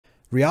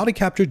Reality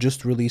Capture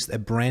just released a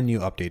brand new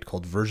update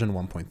called version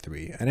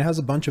 1.3, and it has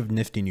a bunch of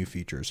nifty new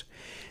features.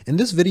 In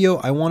this video,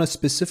 I want to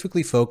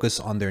specifically focus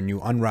on their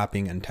new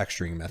unwrapping and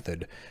texturing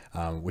method,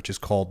 which is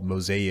called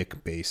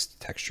mosaic-based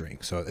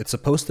texturing. So it's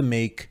supposed to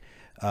make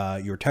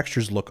your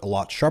textures look a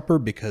lot sharper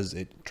because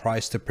it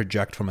tries to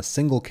project from a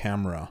single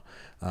camera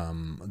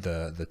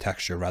the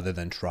texture rather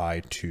than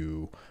try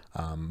to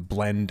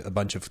blend a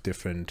bunch of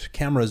different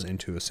cameras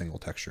into a single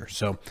texture.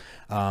 So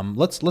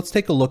let's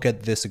take a look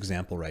at this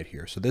example right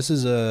here. So this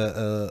is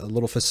a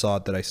little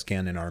facade that I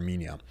scanned in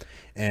Armenia.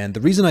 And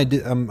the reason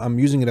I'm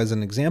using it as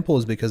an example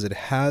is because it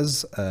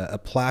has a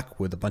plaque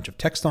with a bunch of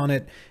text on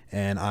it.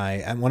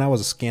 And when I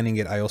was scanning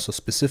it, I also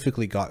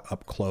specifically got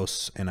up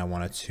close and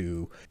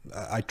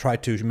I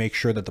tried to make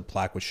sure that the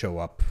plaque would show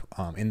up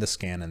in the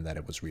scan and that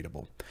it was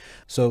readable.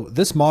 So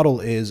this model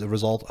is a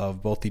result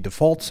of both the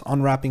default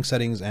unwrapping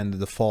settings and the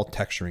default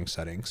texturing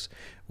settings,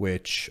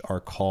 which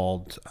are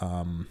called,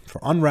 for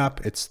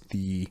unwrap, it's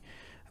the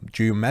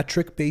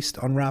geometric based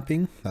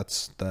unwrapping.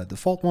 That's the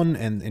default one.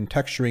 And in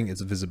texturing,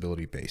 it's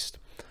visibility based.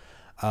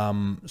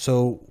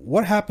 So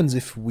what happens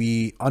if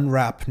we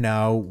unwrap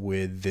now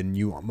with the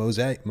new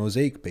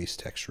mosaic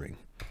based texturing?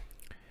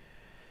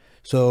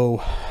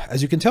 So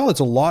as you can tell,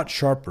 it's a lot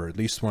sharper, at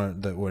least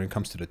when it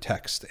comes to the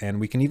text. And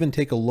we can even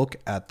take a look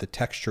at the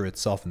texture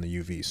itself in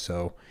the UV.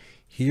 So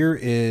here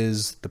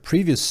is the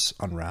previous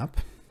unwrap.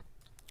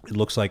 It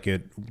looks like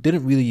it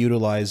didn't really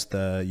utilize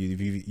the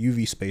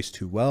UV space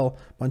too well,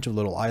 a bunch of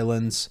little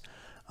islands.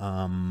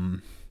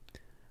 But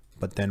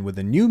then with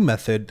the new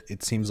method,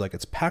 it seems like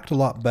it's packed a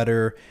lot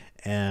better.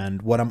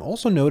 And what I'm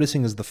also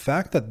noticing is the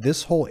fact that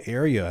this whole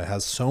area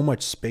has so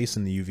much space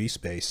in the UV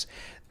space.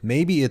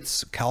 Maybe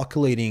it's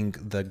calculating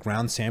the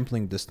ground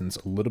sampling distance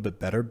a little bit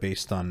better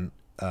based on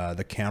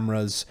the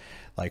cameras.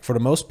 Like for the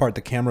most part,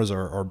 the cameras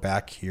are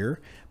back here.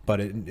 But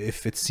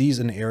if it sees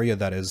an area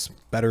that is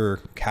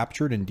better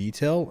captured in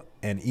detail,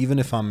 and even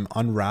if I'm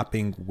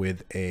unwrapping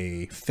with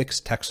a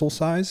fixed texel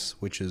size,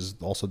 which is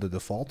also the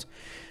default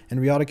in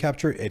Reality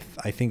Capture,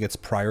 I think it's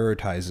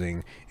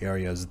prioritizing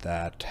areas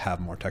that have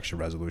more texture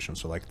resolution.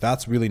 So like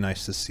that's really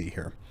nice to see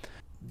here.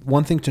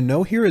 One thing to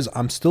know here is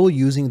I'm still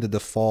using the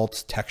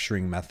default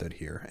texturing method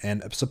here,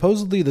 and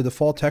supposedly the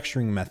default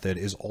texturing method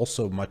is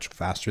also much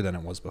faster than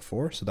it was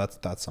before. So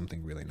that's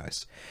something really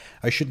nice.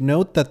 I should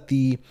note that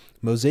the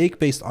mosaic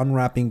based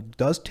unwrapping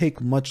does take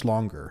much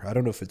longer. I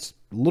don't know if it's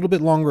a little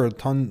bit longer, a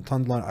ton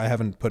longer. I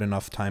haven't put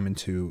enough time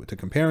into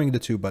comparing the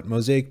two, but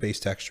mosaic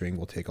based texturing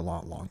will take a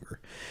lot longer.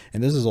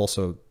 And this is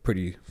also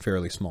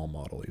fairly small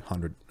model,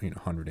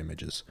 100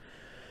 images.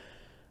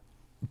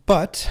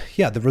 But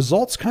yeah, the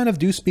results kind of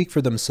do speak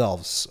for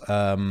themselves.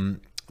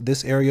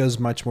 This area is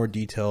much more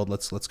detailed.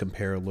 Let's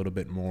compare a little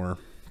bit more.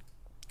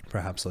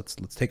 Perhaps let's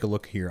take a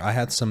look here. I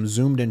had some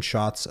zoomed in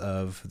shots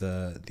of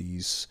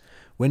these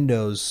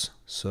windows.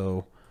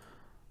 So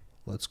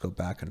let's go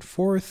back and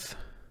forth.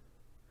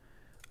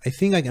 I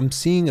think I'm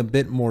seeing a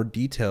bit more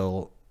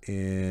detail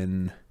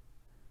in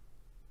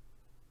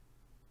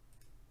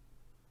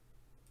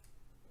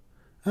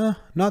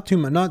not too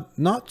much,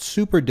 not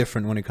super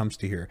different when it comes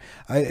to here.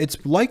 It's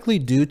likely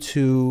due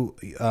to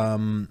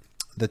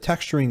the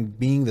texturing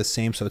being the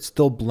same, so it's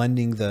still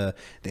blending the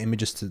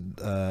images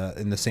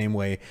in the same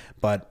way.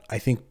 But I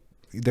think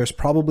there's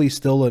probably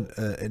still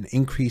an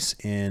increase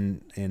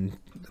in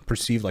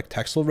perceived like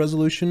textile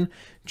resolution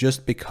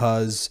just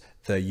because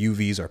the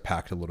UVs are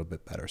packed a little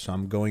bit better. So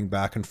I'm going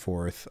back and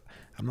forth.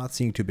 I'm not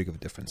seeing too big of a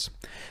difference.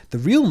 The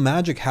real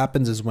magic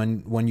happens is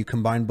when you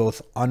combine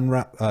both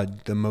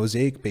the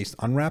mosaic-based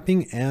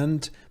unwrapping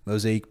and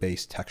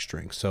mosaic-based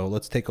texturing. So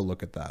let's take a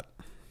look at that.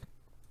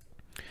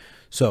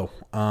 So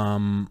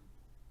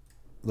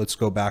let's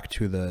go back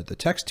to the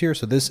text here.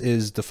 So this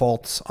is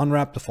default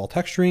unwrap, default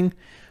texturing.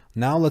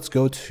 Now let's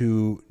go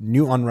to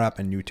new unwrap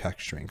and new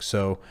texturing.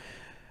 So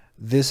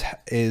this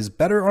is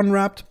better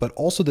unwrapped, but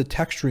also the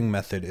texturing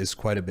method is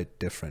quite a bit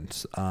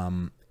different.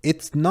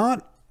 It's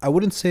not, I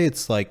wouldn't say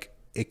it's like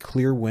a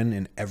clear win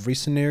in every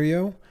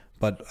scenario,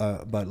 but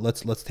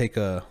let's take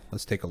a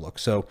look.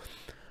 So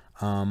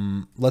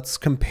let's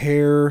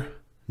compare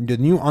the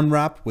new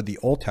unwrap with the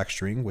old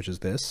texturing, which is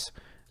this,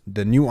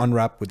 the new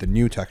unwrap with the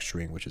new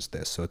texturing, which is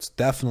this. So it's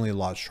definitely a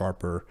lot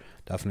sharper,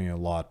 definitely a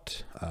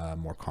lot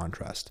more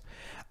contrast.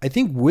 I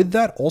think with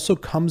that also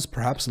comes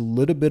perhaps a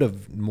little bit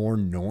of more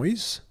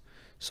noise.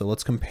 So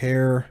let's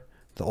compare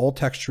the old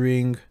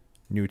texturing,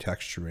 new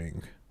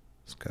texturing.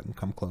 Let's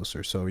come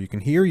closer. So you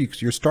can hear,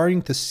 you're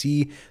starting to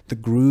see the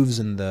grooves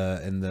in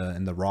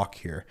the rock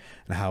here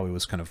and how it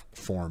was kind of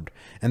formed.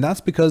 And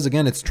that's because,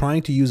 again, it's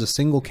trying to use a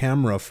single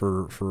camera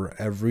for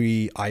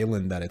every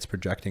island that it's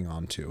projecting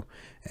onto.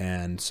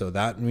 And so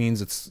that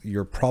means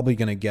you're probably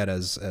going to get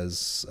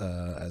as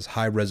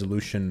high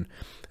resolution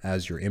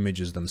as your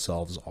images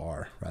themselves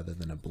are rather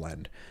than a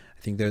blend.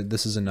 I think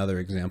this is another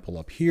example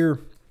up here.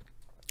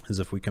 Is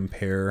if we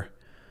compare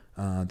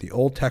the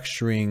old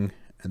texturing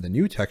and the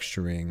new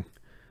texturing,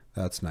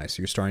 that's nice.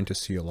 You're starting to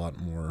see a lot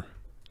more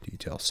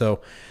detail. So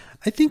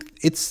I think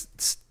it's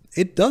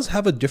It does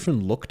have a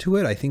different look to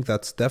it. I think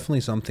that's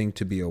definitely something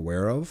to be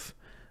aware of,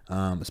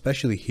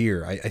 especially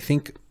here. I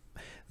think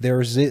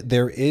there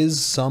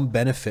is some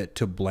benefit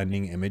to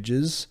blending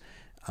images.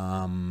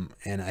 And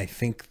I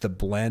think the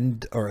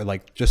blend, or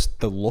like just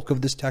the look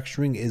of this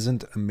texturing,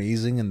 isn't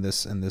amazing in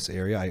this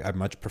area. I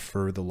much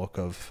prefer the look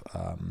of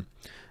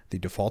the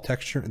default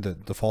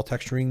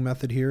texturing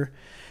method here.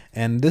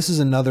 And this is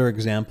another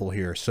example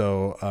here.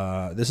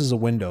 So this is a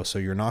window, so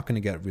you're not going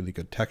to get really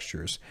good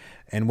textures.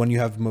 And when you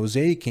have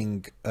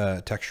mosaicing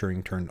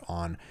texturing turned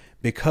on,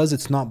 because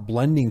it's not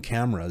blending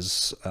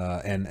cameras,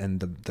 and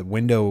the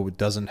window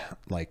doesn't,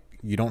 like,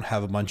 you don't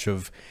have a bunch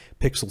of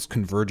pixels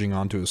converging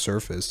onto a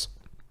surface,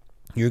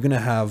 you're going to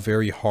have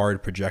very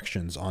hard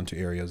projections onto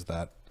areas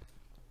that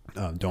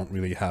don't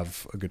really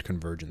have a good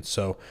convergence.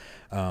 So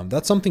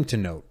that's something to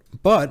note.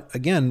 But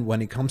again,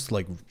 when it comes to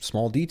like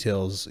small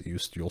details,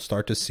 you'll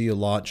start to see a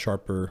lot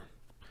sharper,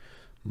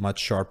 much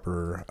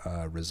sharper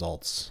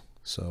results.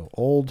 So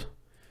old,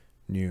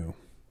 new,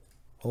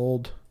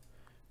 old,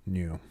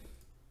 new,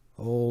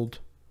 old,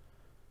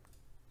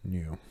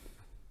 new.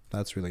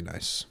 That's really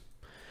nice.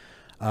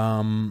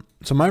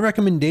 So my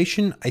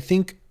recommendation, I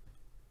think,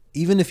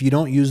 even if you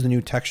don't use the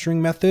new texturing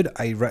method,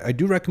 I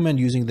do recommend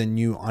using the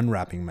new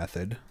unwrapping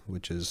method,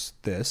 which is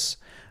this.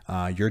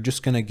 You're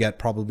just going to get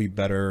probably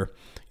better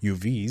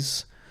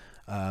UVs,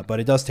 but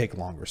it does take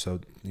longer. So,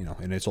 you know,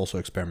 and it's also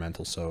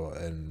experimental. So,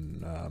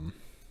 and,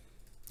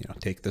 you know,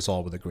 take this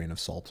all with a grain of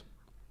salt.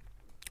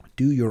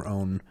 Do your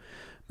own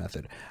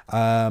method.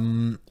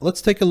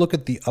 Let's take a look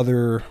at the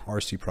other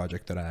RC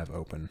project that I have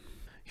open.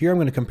 Here I'm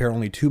going to compare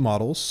only two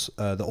models,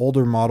 the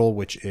older model,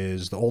 which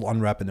is the old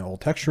unwrap and the old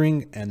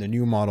texturing, and the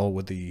new model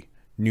with the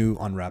new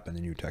unwrap and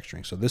the new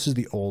texturing. So this is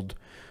the old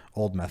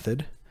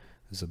method.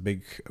 There's a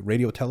big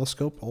radio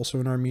telescope also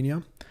in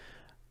Armenia.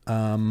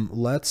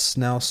 Let's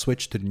now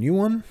switch to the new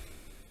one.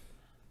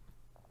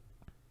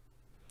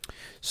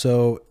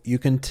 So you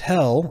can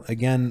tell,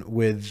 again,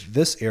 with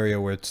this area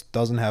where it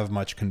doesn't have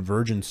much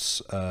convergence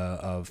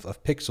of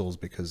pixels,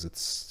 because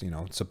it's, you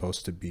know, it's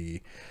supposed to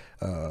be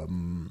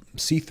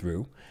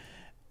see-through.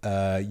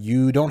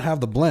 You don't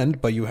have the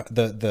blend, but you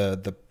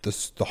the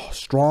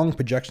strong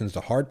projections,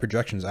 the hard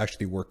projections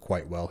actually work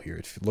quite well here.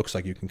 It looks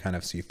like you can kind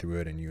of see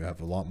through it, and you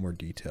have a lot more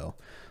detail.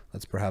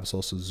 Let's perhaps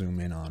also zoom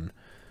in on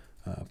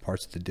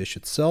parts of the dish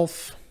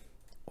itself.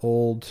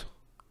 Old,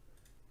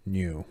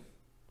 new,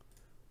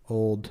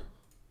 old,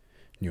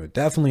 new.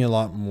 Definitely a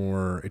lot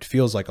more. It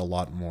feels like a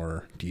lot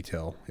more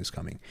detail is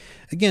coming.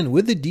 Again,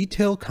 with the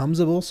detail comes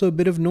also a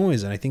bit of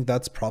noise, and I think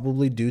that's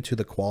probably due to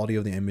the quality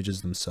of the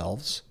images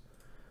themselves.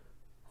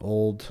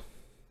 Old,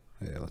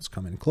 yeah, let's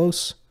come in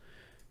close.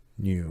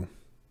 New,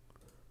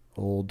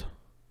 old,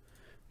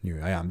 new.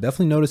 I'm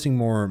definitely noticing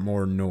more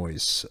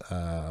noise,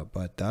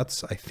 but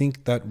I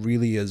think that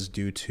really is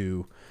due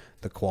to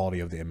the quality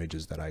of the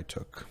images that I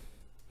took.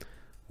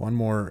 One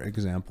more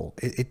example.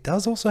 It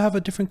does also have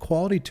a different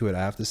quality to it, I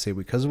have to say,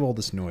 because of all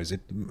this noise.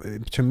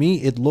 To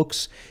me,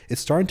 it's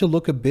starting to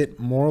look a bit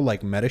more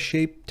like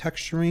Metashape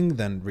texturing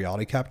than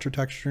reality capture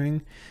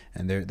texturing,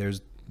 and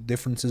there's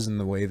differences in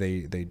the way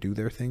they do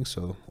their thing.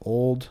 So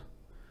old,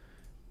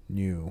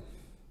 new,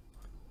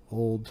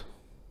 old,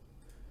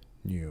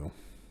 new.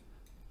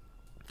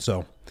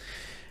 So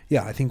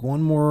yeah, I think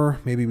one more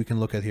maybe we can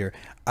look at here.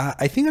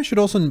 I think I should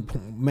also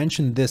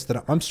mention this,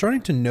 that I'm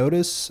starting to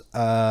notice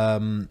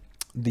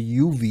the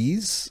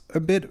UVs a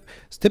bit.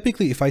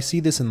 Typically, if I see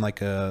this in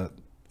like in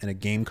a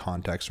game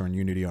context or in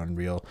Unity or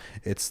Unreal,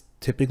 it's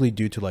typically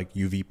due to like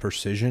UV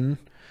precision.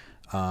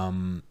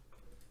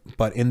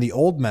 But in the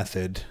old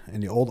method, in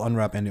the old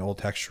unwrap and the old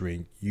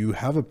texturing, you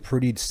have a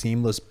pretty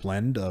seamless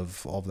blend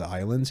of all of the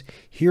islands.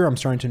 Here, I'm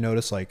starting to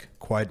notice like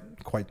quite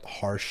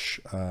harsh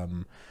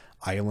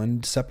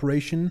island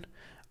separation.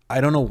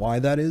 I don't know why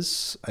that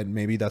is.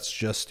 Maybe that's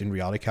just in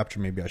reality capture.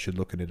 Maybe I should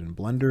look at it in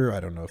Blender. I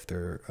don't know if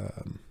they're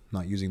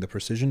not using the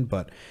precision,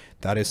 but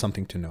that is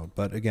something to note.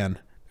 But again,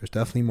 there's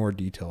definitely more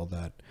detail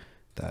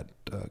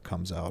that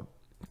comes out.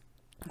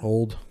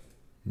 Old,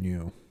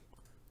 new,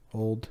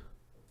 old,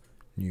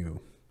 new,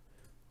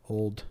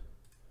 old,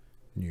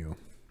 new.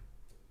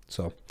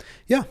 So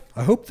yeah,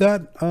 I hope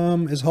that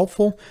is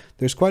helpful.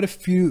 There's quite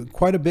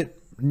a bit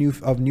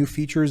of new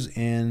features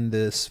in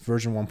this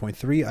version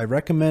 1.3. I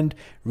recommend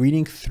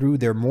reading through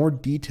their more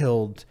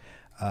detailed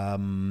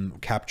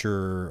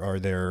capture or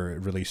their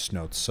release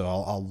notes. So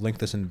I'll link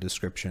this in the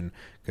description,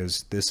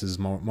 because this is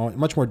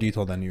much more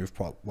detailed than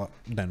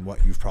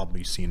what you've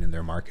probably seen in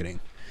their marketing.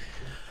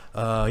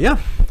 Yeah,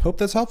 hope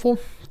that's helpful.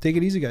 Take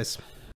it easy, guys.